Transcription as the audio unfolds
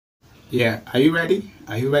Yeah, are you ready?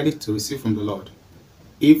 Are you ready to receive from the Lord?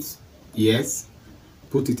 If yes,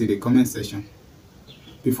 put it in the comment section.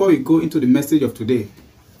 Before we go into the message of today,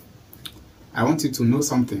 I want you to know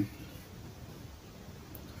something.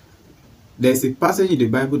 There's a passage in the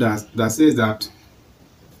Bible that says that,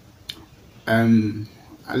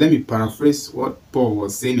 let me paraphrase what Paul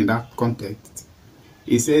was saying in that context.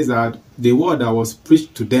 He says that the word that was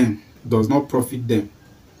preached to them does not profit them,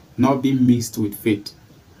 not being mixed with faith.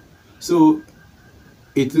 So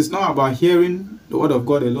it is not about hearing the word of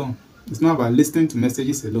God alone. It's not about listening to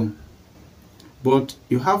messages alone. But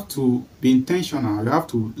you have to be intentional. You have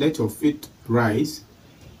to let your faith rise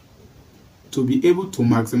to be able to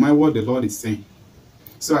maximize what the Lord is saying.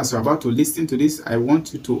 So as you're about to listen to this, I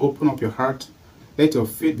want you to open up your heart, let your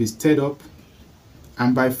faith be stirred up,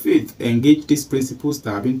 and by faith engage these principles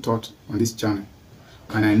that have been taught on this channel.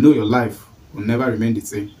 And I know your life will never remain the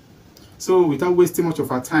same. So without wasting much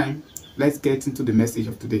of our time, let's get into the message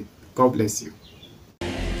of today. God bless you.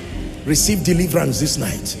 Receive deliverance this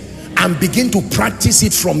night and begin to practice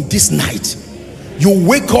it from this night. You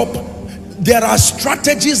wake up. There are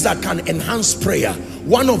strategies that can enhance prayer.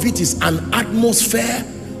 One of it is an atmosphere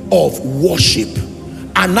of worship.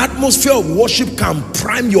 An atmosphere of worship can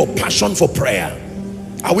prime your passion for prayer.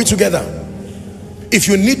 Are we together? If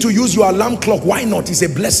you need to use your alarm clock, why not? It's a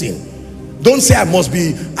blessing. Don't say I must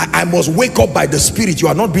wake up by the Spirit. You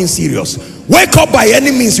are not being serious. Wake up by any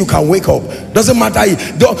means you can wake up. Doesn't matter.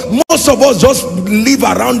 Most of us just live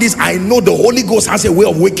around this. I know the Holy Ghost has a way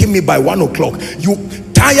of waking me by 1 o'clock.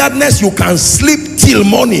 Tiredness, you can sleep till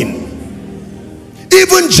morning.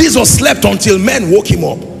 Even Jesus slept until men woke him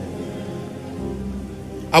up.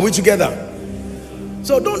 Are we together?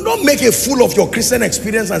 So don't make a fool of your Christian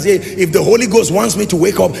experience and say, if the Holy Ghost wants me to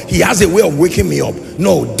wake up, he has a way of waking me up.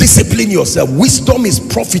 No, discipline yourself. Wisdom is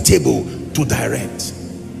profitable to direct.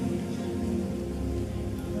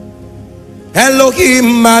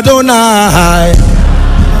 Elohim Adonai,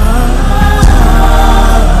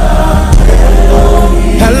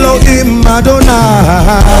 Elohim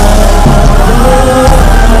Adonai,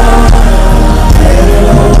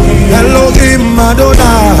 Elohim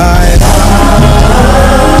Adonai,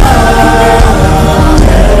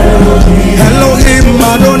 Elohim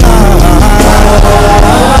Adonai.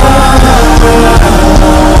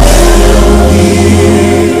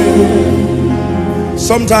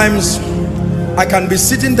 Sometimes I can be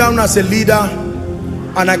sitting down as a leader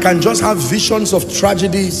and I can just have visions of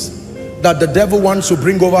tragedies that the devil wants to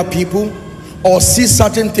bring over people, or see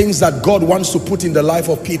certain things that God wants to put in the life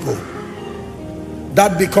of people.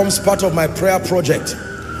 That becomes part of my prayer project.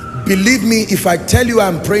 Believe me, if I tell you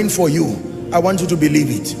I'm praying for you, I want you to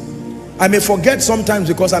believe it. I may forget sometimes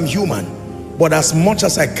because I'm human, but as much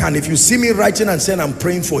as I can, if you see me writing and saying I'm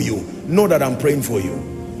praying for you, know that I'm praying for you.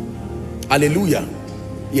 Hallelujah.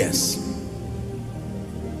 Yes.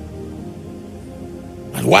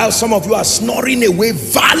 And while some of you are snoring away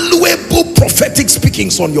valuable prophetic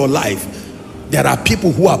speakings on your life, there are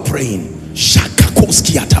people who are praying.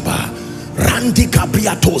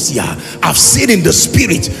 I've seen in the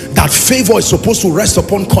spirit that favor is supposed to rest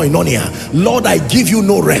upon Koinonia. Lord, I give you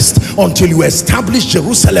no rest until you establish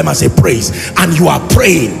Jerusalem as a praise. And you are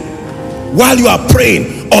praying. While you are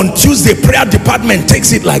praying, on Tuesday, prayer department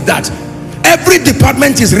takes it like that. Every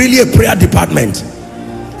department is really a prayer department.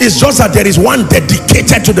 It's just that there is one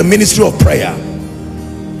dedicated to the ministry of prayer.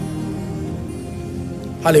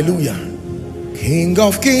 Hallelujah. King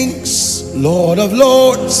of kings, Lord of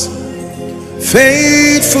lords,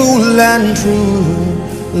 faithful and true,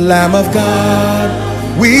 Lamb of God,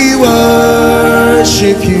 we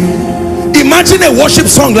worship you. Imagine a worship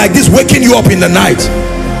song like this waking you up in the night.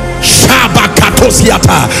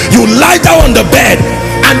 You lie down on the bed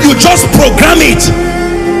and you just program it.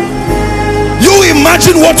 You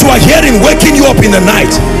imagine what you are hearing waking you up in the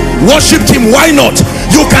night. Worship him. Why not?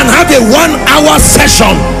 You can have a 1-hour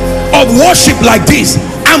session of worship like this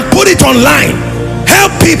and put it online.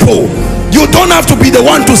 Help people. You don't have to be the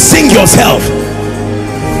one to sing yourself.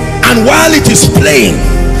 And while it is playing,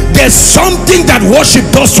 there's something that worship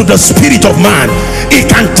does to the spirit of man. It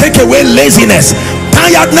can take away laziness.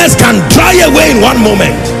 Tiredness can dry away in one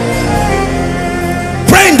moment.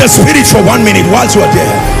 Pray in the spirit for 1 minute whilst you are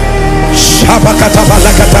there.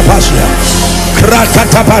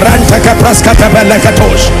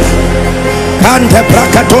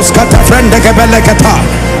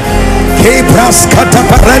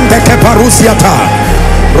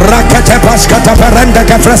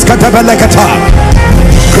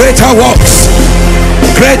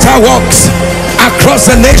 Greater works across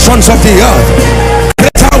the nations of the earth.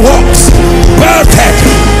 Greater works birthed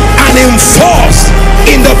and enforced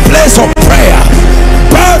in the place of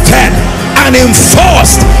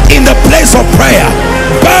enforced in the place of prayer.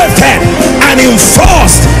 Birthed and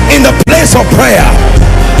enforced in the place of prayer.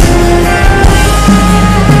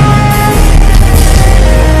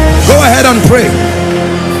 Go ahead and pray.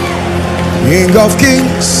 King of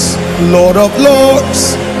kings, Lord of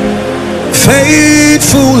lords,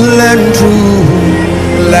 faithful and true,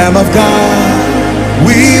 Lamb of God,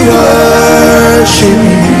 we worship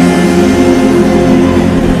you.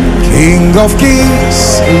 King of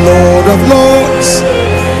kings, Lord of lords,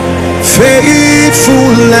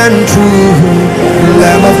 faithful and true,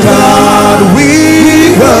 Lamb of God,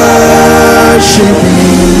 we worship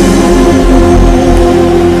you.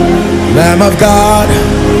 Lamb of God,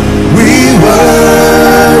 we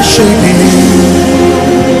worship you.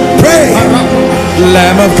 Pray.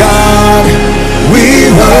 Lamb of God,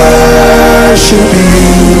 we worship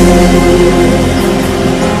you.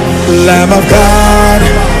 Lamb of God,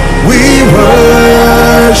 we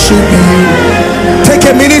worship you. Take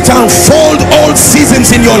a minute and fold old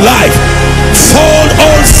seasons in your life. Fold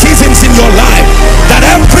old seasons in your life. That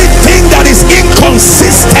everything that is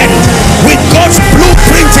inconsistent with God's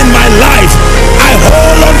blueprint in my life, I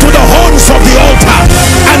hold on to the horns of the altar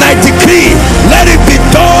and I decree, let it be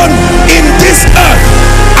done in this earth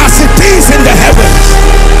as it is in the heavens.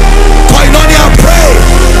 Koinonia, pray.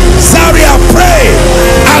 Zaria, pray.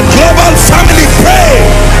 Our global family, pray.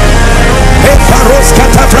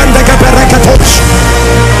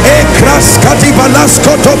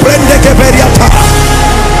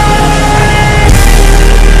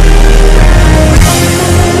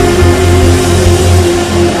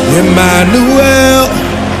 Emmanuel,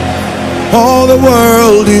 all the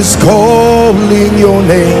world is calling your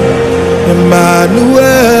name.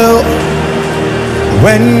 Emmanuel,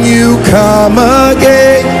 when you come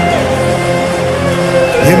again.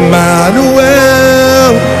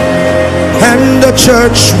 Emmanuel, and the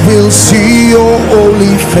church will see your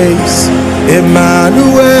holy face.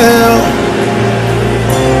 Emmanuel.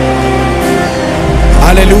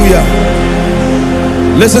 Hallelujah.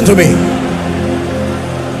 Listen to me.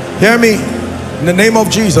 Hear me. In the name of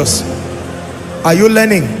Jesus. Are you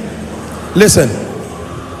learning? Listen.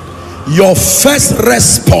 Your first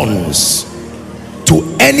response to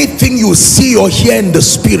anything you see or hear in the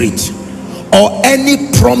spirit, or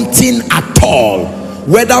any prompting at all,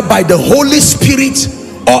 whether by the Holy Spirit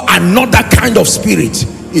or another kind of spirit,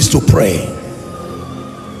 is to pray.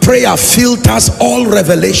 Prayer filters all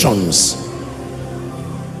revelations,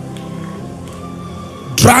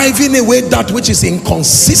 driving away that which is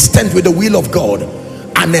inconsistent with the will of God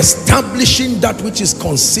and establishing that which is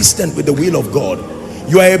consistent with the will of God.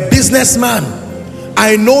 You are a businessman.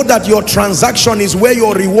 I know that your transaction is where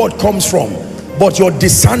your reward comes from, but your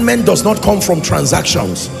discernment does not come from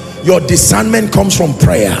transactions. Your discernment comes from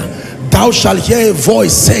prayer. Thou shalt hear a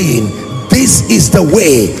voice saying, this is the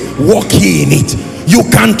way, walk ye in it. You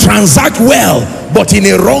can transact well, but in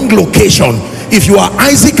a wrong location. If you are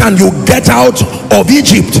Isaac and you get out of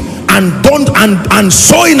Egypt and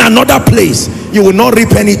sow in another place, you will not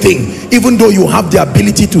reap anything, even though you have the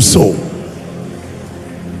ability to sow.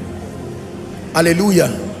 Hallelujah.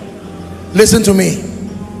 Listen to me.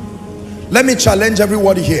 Let me challenge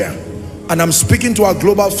everybody here, and I'm speaking to our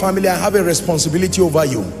global family. I have a responsibility over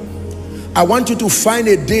you. I want you to find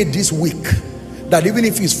a day this week that even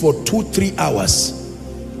if it's for 2-3 hours,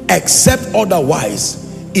 except otherwise,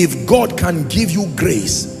 if God can give you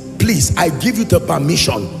grace, please, I give you the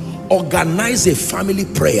permission, organize a family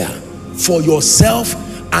prayer for yourself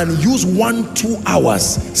and use 1-2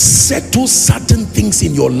 hours, settle certain things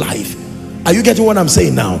in your life. Are you getting what I'm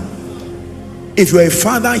saying now? If you're a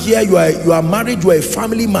father here, you are married, you are a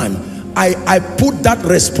family man, I put that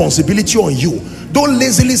responsibility on you. Don't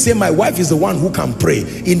lazily say my wife is the one who can pray.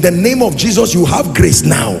 In the name of Jesus, you have grace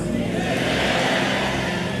now.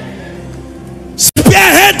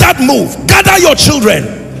 Spearhead that move. Gather your children.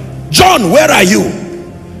 John, where are you?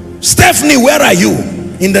 Stephanie, where are you?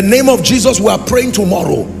 In the name of Jesus, we are praying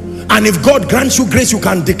tomorrow. And if God grants you grace, you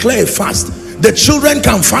can declare a fast. The children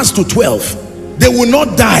can fast to 12. They will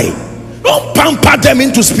not die. Don't pamper them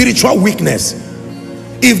into spiritual weakness.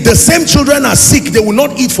 If the same children are sick, they will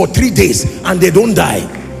not eat for 3 days and they don't die.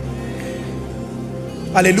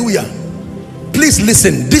 Hallelujah. Please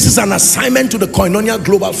listen. This is an assignment to the Koinonia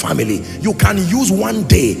Global family. You can use one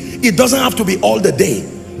day. It doesn't have to be all the day,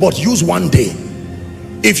 but use one day.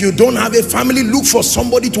 If you don't have a family, look for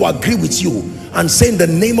somebody to agree with you and say, in the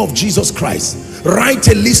name of Jesus Christ, write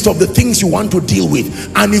a list of the things you want to deal with.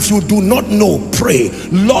 And if you do not know, pray,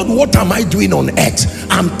 Lord, what am I doing on earth?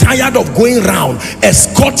 I'm tired of going around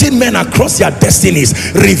escorting men across their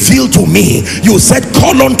destinies. Reveal to me. You said,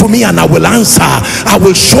 call unto me and I will answer. I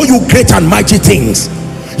will show you great and mighty things.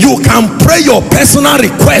 You can pray your personal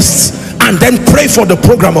requests and then pray for the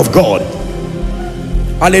program of God.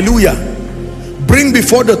 Hallelujah. Bring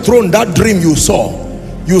before the throne that dream you saw.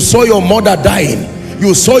 You saw your mother dying.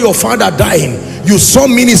 You saw your father dying. You saw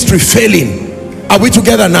ministry failing. Are we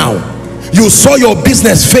together now? You saw your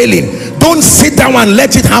business failing. Don't sit down and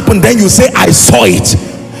let it happen, then you say, I saw it.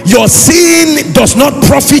 Your seeing does not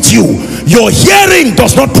profit you. Your hearing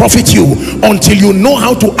does not profit you until you know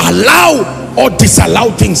how to allow or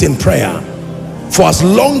disallow things in prayer. For as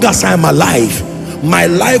long as I am alive, my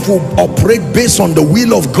life will operate based on the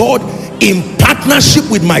will of God, in partnership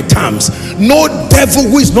with my terms. No devil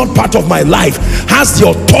who is not part of my life has the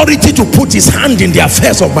authority to put his hand in the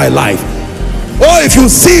affairs of my life. Or if you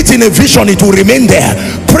see it in a vision, it will remain there.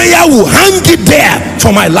 Prayer will hang it there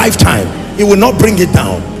for my lifetime. It will not bring it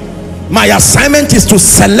down. My assignment is to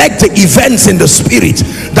select the events in the spirit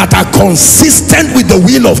that are consistent with the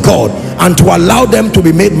will of God and to allow them to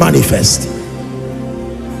be made manifest.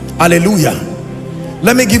 Hallelujah.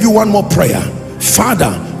 Let me give you one more prayer.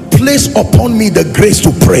 Father, place upon me the grace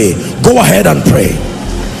to pray. Go ahead and pray.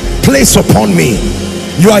 Place upon me.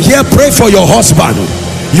 You are here, pray for your husband.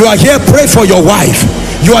 You are here, pray for your wife.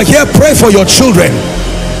 You are here, pray for your children.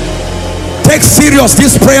 Take serious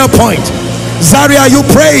this prayer point. Zaria, are you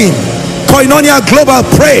praying? Koinonia Global,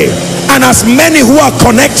 pray. And as many who are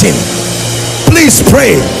connecting, please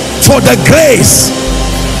pray for the grace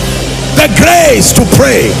to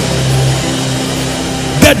pray,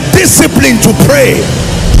 the discipline to pray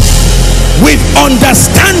with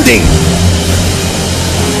understanding,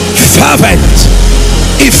 fervent,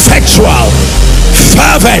 effectual.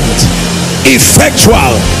 Fervent,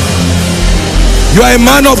 effectual. You are a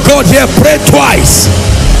man of God here, pray twice.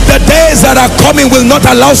 The days that are coming will not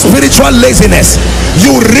allow spiritual laziness.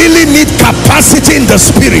 You really need capacity in the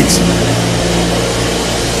spirit.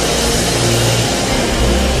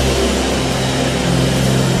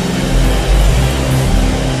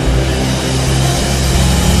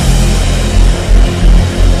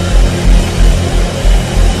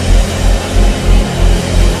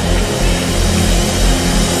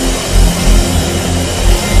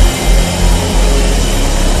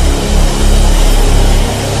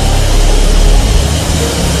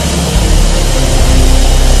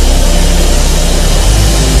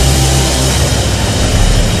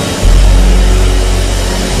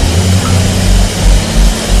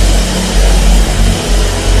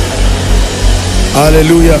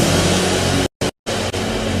 Hallelujah.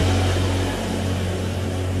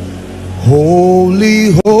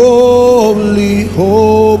 Holy, holy,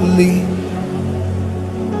 holy.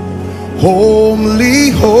 Holy,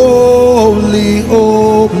 holy,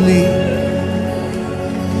 holy.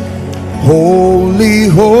 Holy,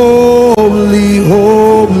 holy,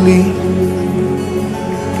 holy.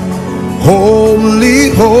 Holy,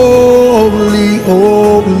 holy,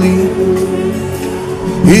 holy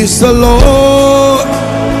is the Lord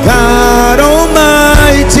God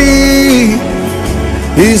Almighty.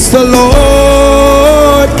 Is the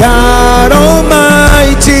Lord God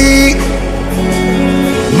Almighty.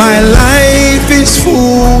 My life is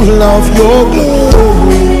full of your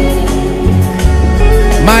glory.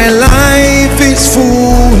 My life is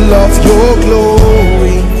full of your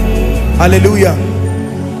glory. Hallelujah.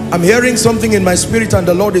 I'm hearing something in my spirit and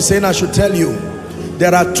the Lord is saying I should tell you.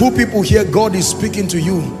 There are two people here, God is speaking to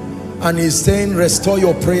you and he's saying restore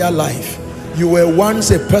your prayer life. You were once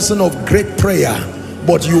a person of great prayer,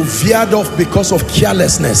 but you veered off because of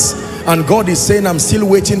carelessness, and God is saying I'm still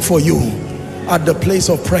waiting for you at the place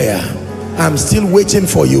of prayer. I'm still waiting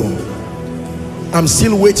for you. I'm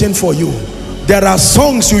still waiting for you. There are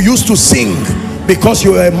songs you used to sing because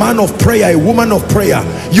you are a man of prayer, a woman of prayer.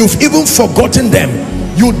 You've even forgotten them.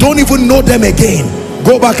 You don't even know them again.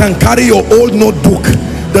 Go back and carry your old notebook,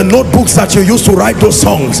 the notebooks that you used to write those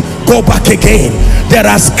songs. Go back again. There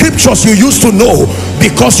are scriptures you used to know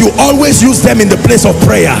because you always use them in the place of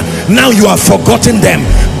prayer. Now you have forgotten them.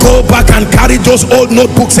 Go back and carry those old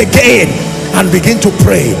notebooks again and begin to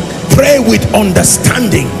pray. Pray with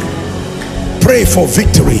understanding. Pray for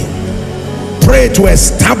victory. Pray to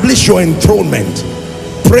establish your enthronement.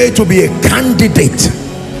 Pray to be a candidate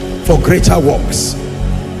for greater works.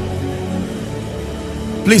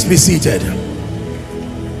 Please be seated.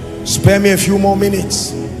 Spare me a few more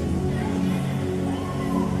minutes.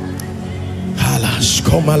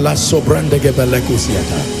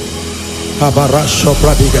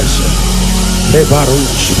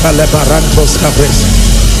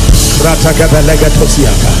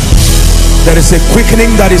 There is a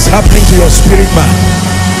quickening that is happening to your spirit man.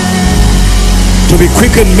 To be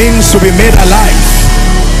quickened means to be made alive.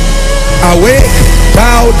 Awake,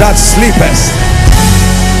 thou that sleepest.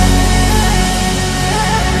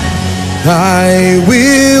 I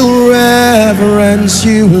will reverence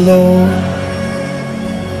you, Lord.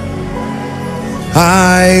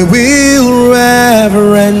 I will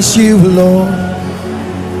reverence you, Lord.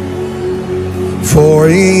 For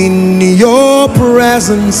in your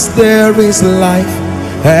presence there is life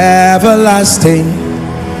everlasting.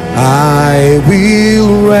 I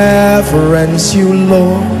will reverence you,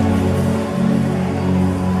 Lord.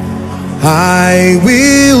 I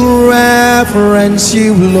will reverence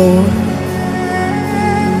you, Lord.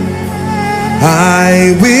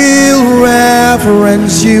 I will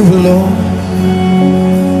reverence you, Lord.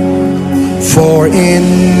 For in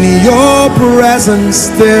your presence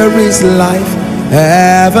there is life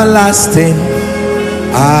everlasting.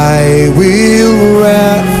 I will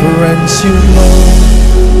reverence you, Lord.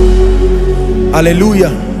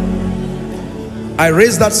 Hallelujah. I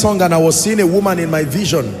raised that song and I was seeing a woman in my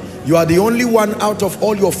vision. You are the only one out of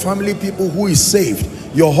all your family people who is saved.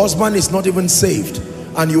 Your husband is not even saved,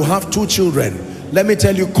 and you have 2 children. Let me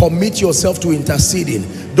tell you, commit yourself to interceding.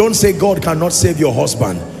 Don't say God cannot save your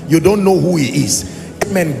husband. You don't know who he is.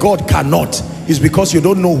 Amen. God cannot. It's because you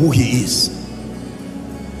don't know who he is.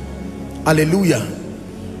 Hallelujah.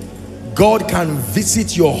 God can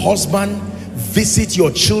visit your husband, visit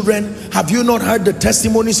your children. Have you not heard the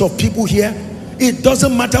testimonies of people here? It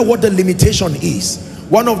doesn't matter what the limitation is.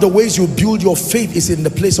 One of the ways you build your faith is in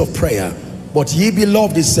the place of prayer. But ye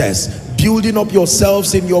beloved, it says, building up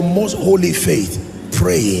yourselves in your most holy faith,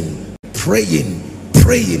 praying, praying,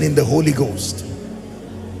 praying in the Holy Ghost.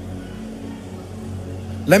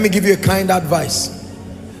 Let me give you a kind advice.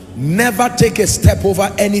 Never take a step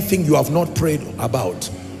over anything you have not prayed about,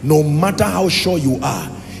 no matter how sure you are.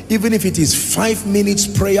 Even if it is 5 minutes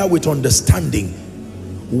prayer with understanding,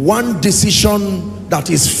 one decision that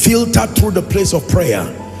is filtered through the place of prayer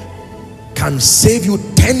can save you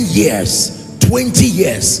 10 years, 20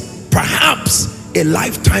 years, perhaps a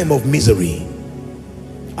lifetime of misery.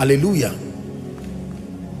 Hallelujah.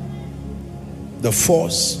 The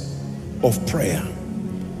force of prayer.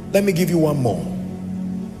 Let me give you one more,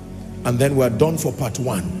 and then we're done for part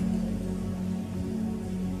 1.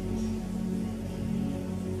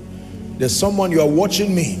 There's someone, you are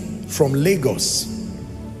watching me from Lagos.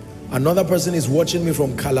 Another person is watching me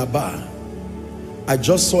from Calabar. I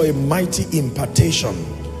just saw a mighty impartation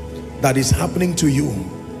that is happening to you.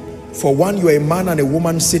 For one, you are a man and a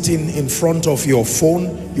woman sitting in front of your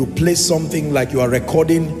phone. You play something like you are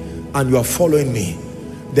recording and you are following me.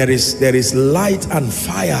 There is light and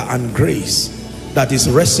fire and grace that is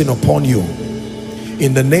resting upon you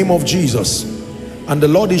in the name of Jesus. And the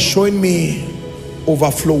Lord is showing me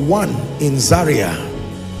overflow 1 in Zaria.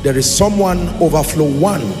 There is someone, overflow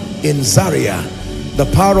 1 in Zaria. The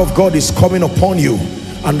power of God is coming upon you,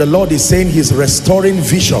 and the Lord is saying he's restoring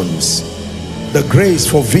visions. The grace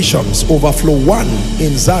for visions, overflow 1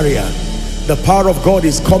 in Zaria. The power of God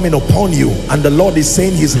is coming upon you, and the Lord is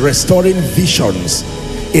saying he's restoring visions.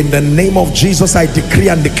 In the name of Jesus, I decree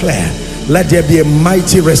and declare, let there be a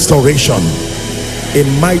mighty restoration, a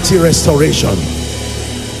mighty restoration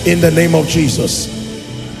in the name of Jesus.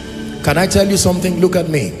 Can I tell you something? Look at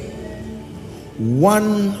me.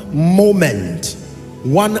 One moment,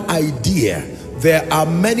 one idea. There are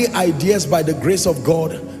many ideas by the grace of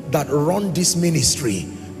God that run this ministry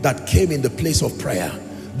that came in the place of prayer.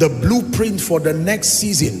 The blueprint for the next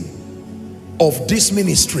season of this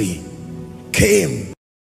ministry came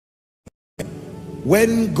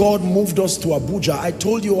when God moved us to Abuja. I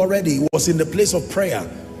told you already, it was in the place of prayer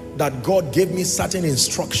that God gave me certain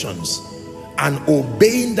instructions, and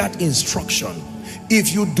obeying that instruction.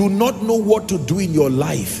 If you do not know what to do in your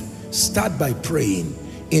life, start by praying.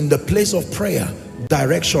 In the place of prayer,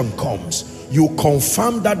 direction comes. You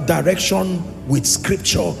confirm that direction with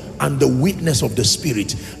scripture and the witness of the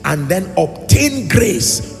Spirit, and then obtain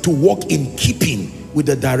grace to walk in keeping with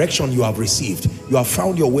the direction you have received. You have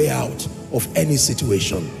found your way out of any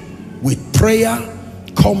situation. With prayer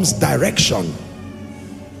comes direction.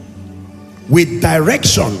 With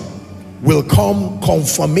direction will come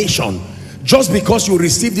confirmation. Just because you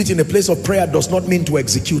received it in a place of prayer does not mean to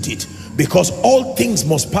execute it, because all things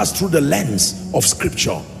must pass through the lens of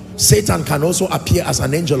scripture. Satan can also appear as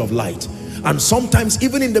an angel of light, and sometimes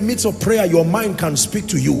even in the midst of prayer your mind can speak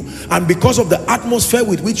to you, and because of the atmosphere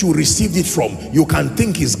with which you received it from, you can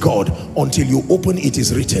think is God. Until you open it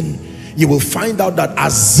is written, you will find out that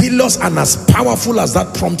as zealous and as powerful as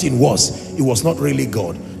that prompting was, it was not really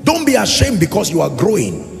God. Don't be ashamed because you are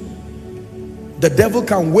growing. The devil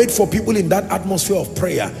can wait for people in that atmosphere of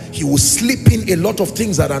prayer. He will slip in a lot of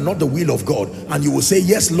things that are not the will of God, and you will say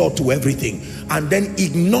yes Lord to everything, and then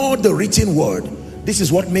ignore the written word. This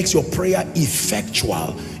is what makes your prayer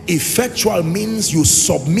effectual. Effectual means you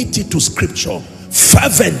submit it to scripture.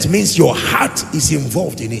 Fervent means your heart is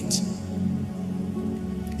involved in it.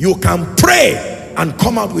 You can pray and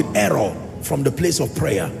come out with error from the place of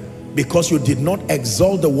prayer because you did not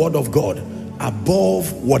exalt the word of God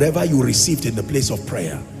above whatever you received in the place of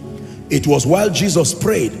prayer. It was while Jesus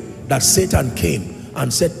prayed that Satan came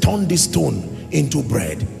and said, turn this stone into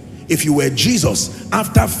bread. If you were Jesus,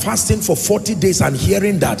 after fasting for 40 days and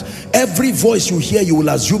hearing that, every voice you hear, you will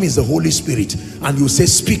assume is the Holy Spirit, and you say,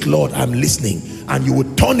 speak Lord, I'm listening, and you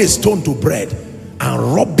would turn a stone to bread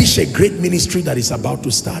and rubbish a great ministry that is about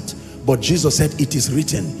to start. But Jesus said, it is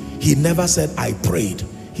written. He never said, I prayed.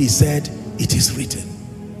 He said, it is written.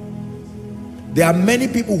 There are many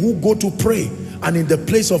people who go to pray, and in the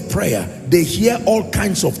place of prayer they hear all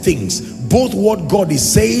kinds of things, both what God is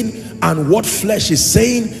saying and what flesh is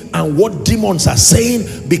saying and what demons are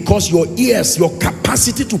saying, because your ears, your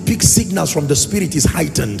capacity to pick signals from the spirit is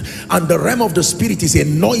heightened, and the realm of the spirit is a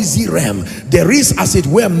noisy realm. There is, as it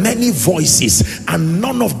were, many voices, and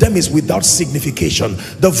none of them is without signification.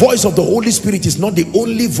 The voice of the Holy Spirit is not the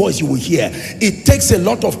only voice you will hear. It takes a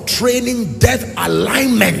lot of training, depth,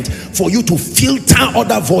 alignment for you to filter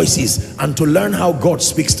other voices and to learn how God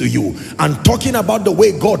speaks to you. And talking about the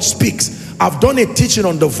way God speaks, I've done a teaching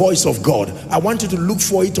on the voice of God. I want you to look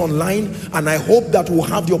for it online, and I hope that we'll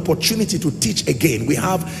have the opportunity to teach again. We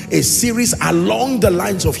have a series along the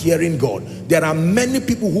lines of hearing God. There are many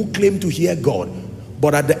people who claim to hear God,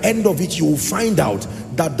 but at the end of it you will find out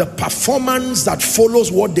that the performance that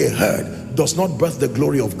follows what they heard does not birth the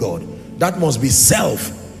glory of God. That must be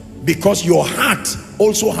self, because your heart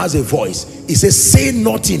also has a voice. It says, say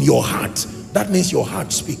not in your heart. That means your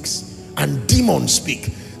heart speaks, and demons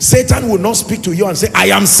speak. Satan will not speak to you and say, I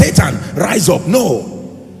am Satan, rise up.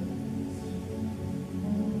 No.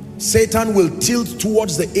 Satan will tilt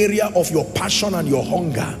towards the area of your passion and your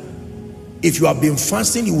hunger. If you have been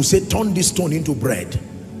fasting, he will say, turn this stone into bread.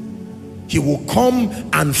 He will come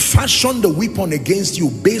and fashion the weapon against you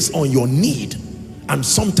based on your need, and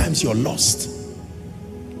sometimes you're lost.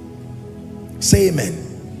 Say amen.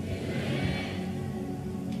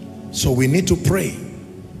 So we need to pray,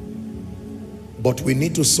 but we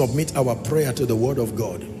need to submit our prayer to the word of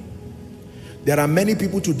God. There are many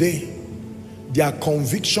people today, their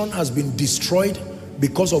conviction has been destroyed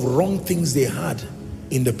because of wrong things they had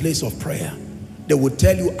in the place of prayer. They would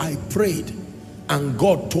tell you, I prayed and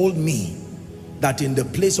God told me that in the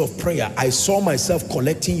place of prayer I saw myself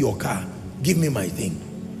collecting your car, give me my thing.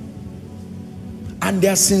 And they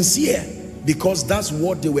are sincere because that's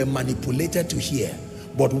what they were manipulated to hear.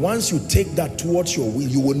 But once you take that towards your will,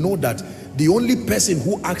 you will know that the only person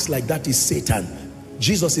who acts like that is Satan.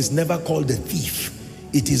 Jesus is never called the thief.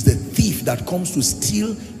 It is the thief that comes to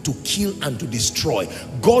steal, to kill, and to destroy.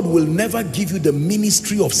 God will never give you the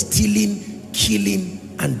ministry of stealing,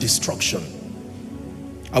 killing, and destruction.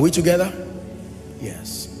 Are we together?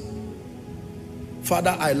 Yes.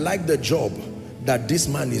 Father, I like the job that this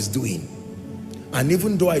man is doing, and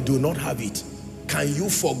even though I do not have it, can you,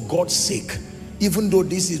 for God's sake, even though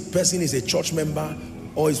person is a church member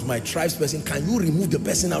or is my tribe's person, can you remove the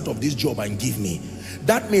person out of this job and give me?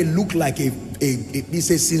 That may look like it's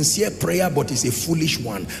a sincere prayer, but it's a foolish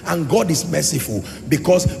one. And God is merciful,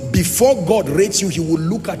 because before God rates you, he will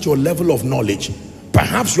look at your level of knowledge.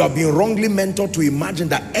 Perhaps you have been wrongly mentored to imagine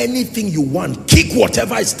that anything you want, kick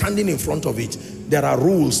whatever is standing in front of it. There are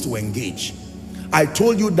rules to engage. I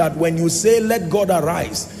told you that when you say let God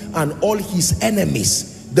arise and all his enemies,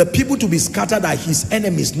 the people to be scattered are his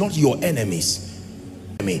enemies, not your enemies.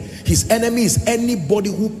 His enemy is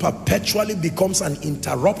anybody who perpetually becomes an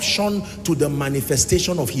interruption to the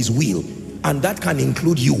manifestation of his will, and that can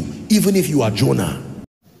include you, even if you are Jonah.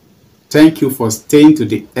 Thank you for staying to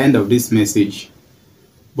the end of this message.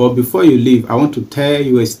 But before you leave, I want to tell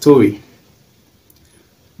you a story.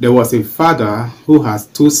 There was a father who has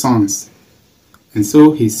 2 sons, and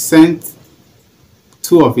so he sent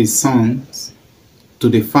 2 of his sons to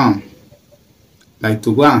the farm, like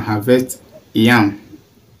to go and harvest yam.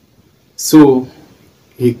 So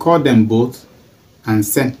he called them both and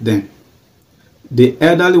sent them. The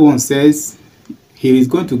elderly one says he is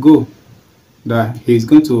going to go, that he is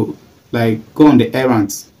going to go on the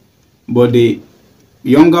errands, but the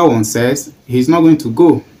younger one says he's not going to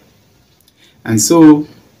go. And so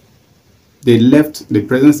they left the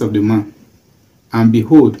presence of the man, and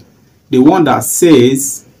behold, the one that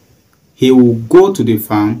says he will go to the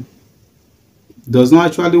farm does not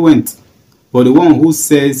actually went. But the one who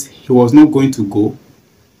says he was not going to go,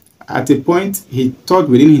 at a point he thought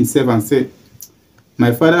within himself and said,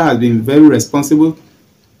 my father has been very responsible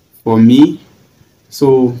for me,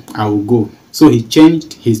 so I will go. So he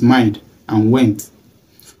changed his mind and went.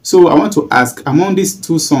 So I want to ask, among these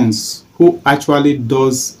two sons, who actually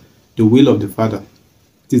does the will of the father?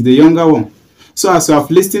 It is the younger one. So as you have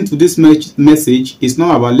listened to this message, it's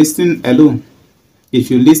not about listening alone. If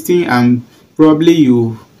you listen and probably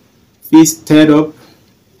you feel stirred up,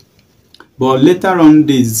 but later on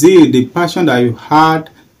the zeal, the passion that you had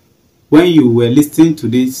when you were listening to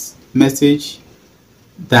this message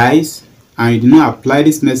dies, and you did not apply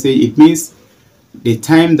this message, it means the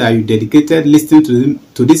time that you dedicated listening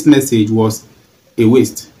to this message was a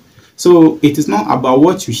waste. So it is not about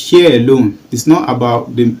what you share alone. It's not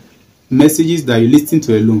about the messages that you listen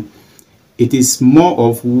to alone. It is more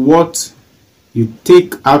of what you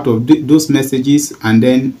take out of those messages and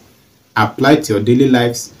then apply to your daily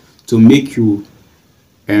lives to make you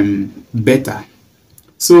better.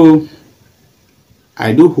 So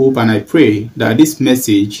I do hope and I pray that this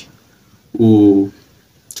message will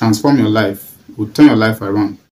transform your life, will turn your life around.